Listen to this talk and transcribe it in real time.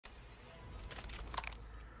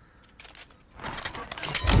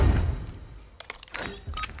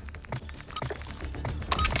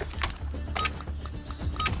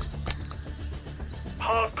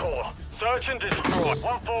Search and destroy.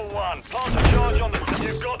 141. Plant a charge on the...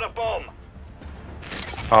 You've got the bomb.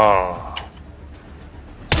 Oh.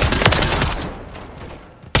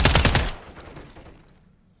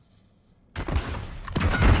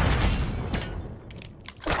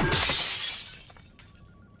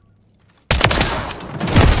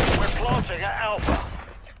 We're planting at Alpha.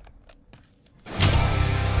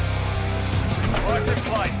 Right in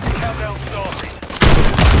place. Countdown started.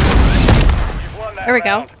 You've won that There we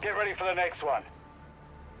round. go. Get ready for the next one.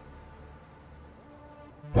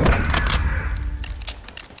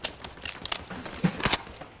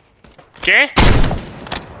 Okay.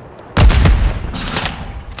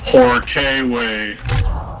 Jorge way.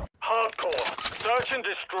 Hardcore. Search and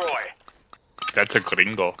destroy. That's a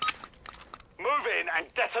gringo. Move in and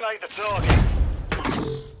detonate the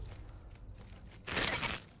target.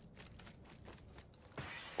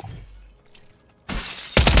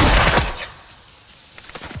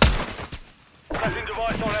 Setting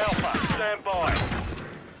device on Alpha. Stand by.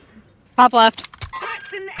 Top left.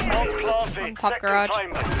 On planted. On top Sector garage.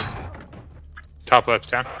 containment. Top left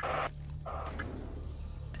down.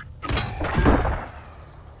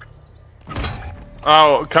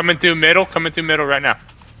 Oh, coming through middle right now.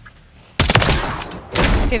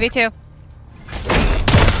 2v2.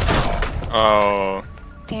 Oh,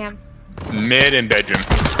 Damn. mid and bedroom.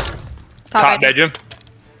 Top bedroom. Bedroom.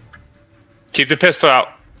 Keep the pistol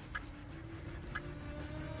out.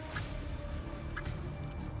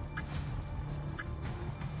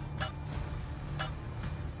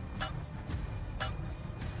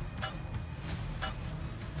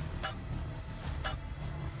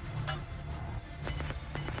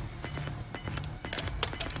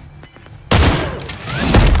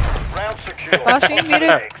 Round secure. Boss, you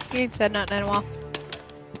muted? You said nothing in a while.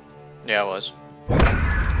 Yeah, it was.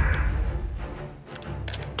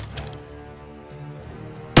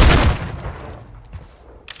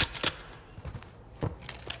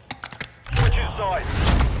 Switching sides.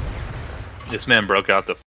 This man broke out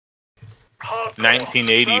the Hardcore.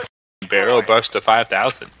 1980 Search and barrel destroy. bust to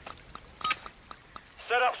 5,000.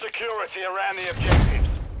 Set up security around the objectives.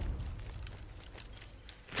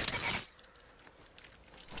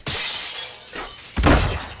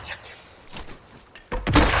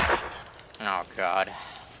 Oh god.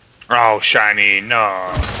 Oh, shiny, no.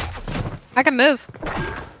 I can move.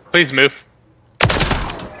 Please move.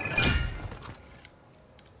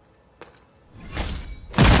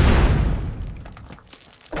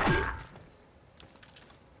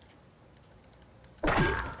 I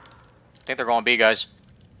think they're going B, guys.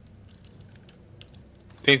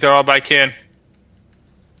 Think they're all by Ken.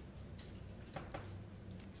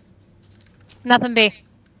 Nothing B.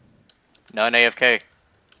 None AFK.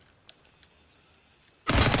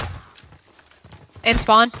 In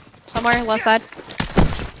spawn. Somewhere, left side.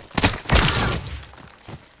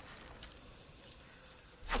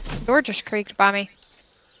 Door just creaked by me.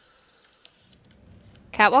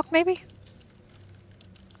 Catwalk, maybe?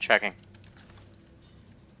 Checking.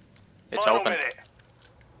 It's Final open. minute.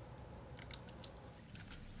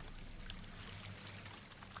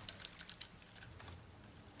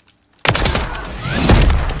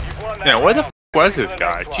 You've won that Yeah, where the round. f was Ready this for the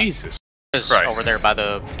guy? next one. Jesus. Is Right. over there by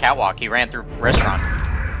the catwalk. He ran through restaurant.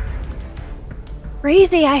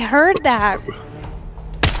 Crazy, I heard that.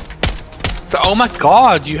 So, oh my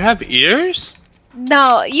god, you have ears?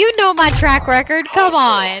 No, you know my track record. Come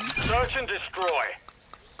on. Search and destroy.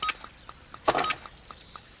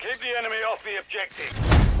 Keep the enemy off the objective.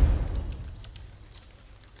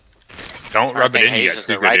 Don't I rub it think in you Hayes guys. is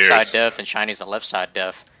the Secret right ears. side diff and Shiny's the left side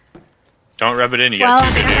diff. Don't rub it in you Well,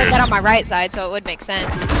 guys. I mean, I Secret heard ears. that on my right side, so it would make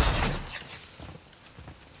sense.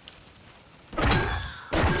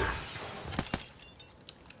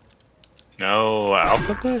 No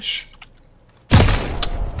alpha push?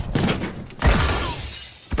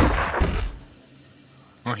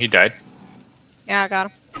 Oh, he died. Yeah, I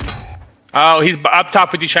got him. Oh, he's up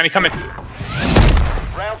top with you, Shiny. Coming.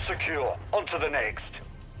 Round secure. On to the next.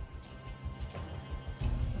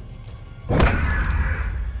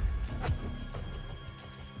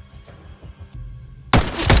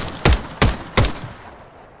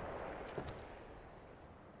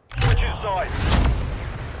 Switching sides.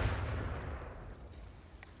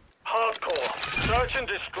 Hardcore. Search and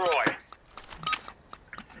destroy.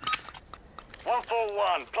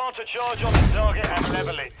 141. Plant a charge on the target and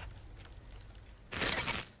level it.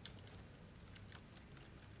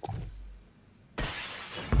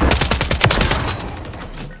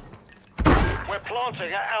 We're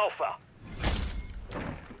planting at Alpha.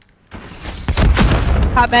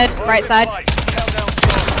 Hot bed, right side. Countdown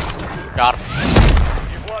started. Got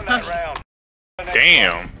him. You've won that round. The next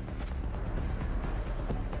Damn. one.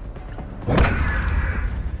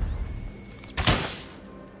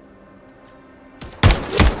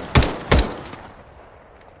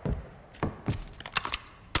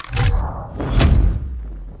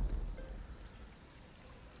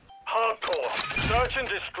 Search and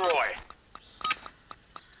destroy.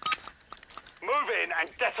 Move in and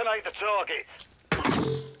detonate the target.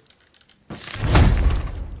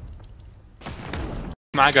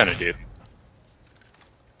 What am I gonna do?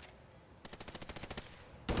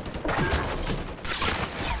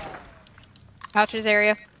 Pouches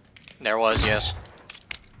area. There was, yes.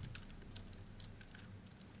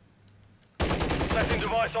 Setting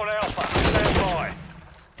device on Alpha. Stand by.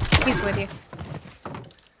 He's with you.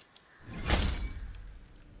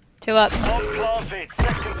 2 up. Bomb planted.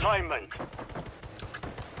 Set containment.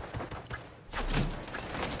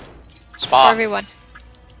 Spot. Everyone.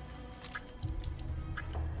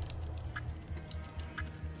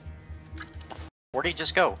 Where'd he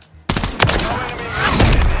just go? No enemy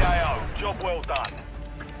movement in the AO. Job well done.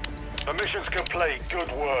 The mission's complete.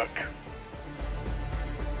 Good work.